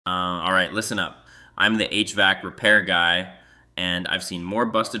All right, listen up. I'm the HVAC repair guy, and I've seen more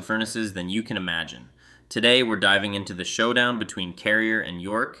busted furnaces than you can imagine. Today, we're diving into the showdown between Carrier and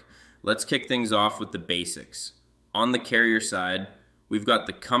York. Let's kick things off with the basics. On the Carrier side, we've got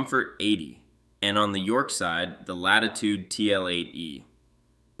the Comfort 80, and on the York side, the Latitude TL8E.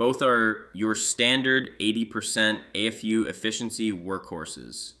 Both are your standard 80% AFU efficiency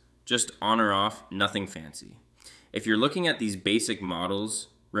workhorses. Just on or off, nothing fancy. If you're looking at these basic models,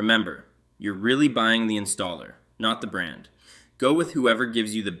 remember, you're really buying the installer, not the brand. Go with whoever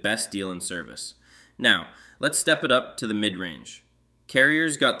gives you the best deal in service. Now, let's step it up to the mid-range.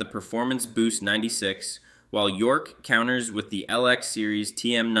 Carrier's got the Performance Boost 96, while York counters with the LX Series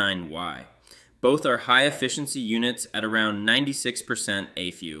TM9Y. Both are high-efficiency units at around 96%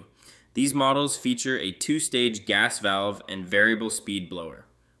 AFU. These models feature a two-stage gas valve and variable speed blower,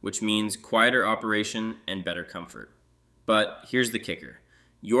 which means quieter operation and better comfort. But here's the kicker.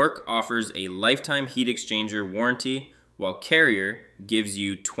 York offers a lifetime heat exchanger warranty, while Carrier gives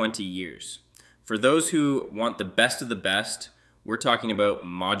you 20 years. For those who want the best of the best, we're talking about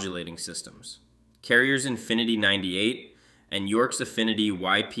modulating systems. Carrier's Infinity 98 and York's Affinity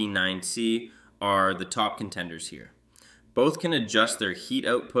YP9C are the top contenders here. Both can adjust their heat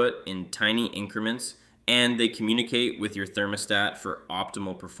output in tiny increments, and they communicate with your thermostat for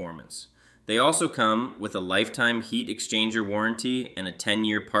optimal performance. They also come with a lifetime heat exchanger warranty and a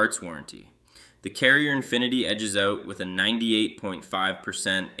 10-year parts warranty. The Carrier Infinity edges out with a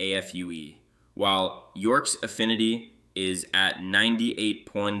 98.5% AFUE, while York's Affinity is at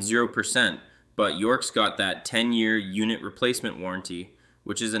 98.0%, but York's got that 10-year unit replacement warranty,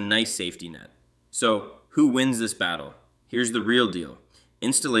 which is a nice safety net. So, who wins this battle? Here's the real deal.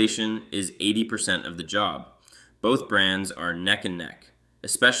 Installation is 80% of the job. Both brands are neck and neck,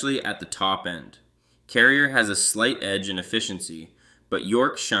 especially at the top end. Carrier has a slight edge in efficiency, but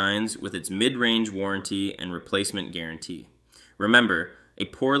York shines with its mid-range warranty and replacement guarantee. Remember, a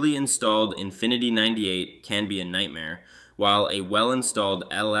poorly installed Infinity 98 can be a nightmare, while a well-installed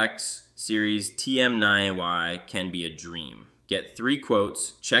LX Series TM9Y can be a dream. Get 3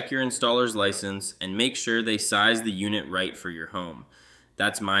 quotes, check your installer's license, and make sure they size the unit right for your home.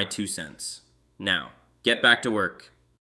 That's my 2 cents. Now, get back to work.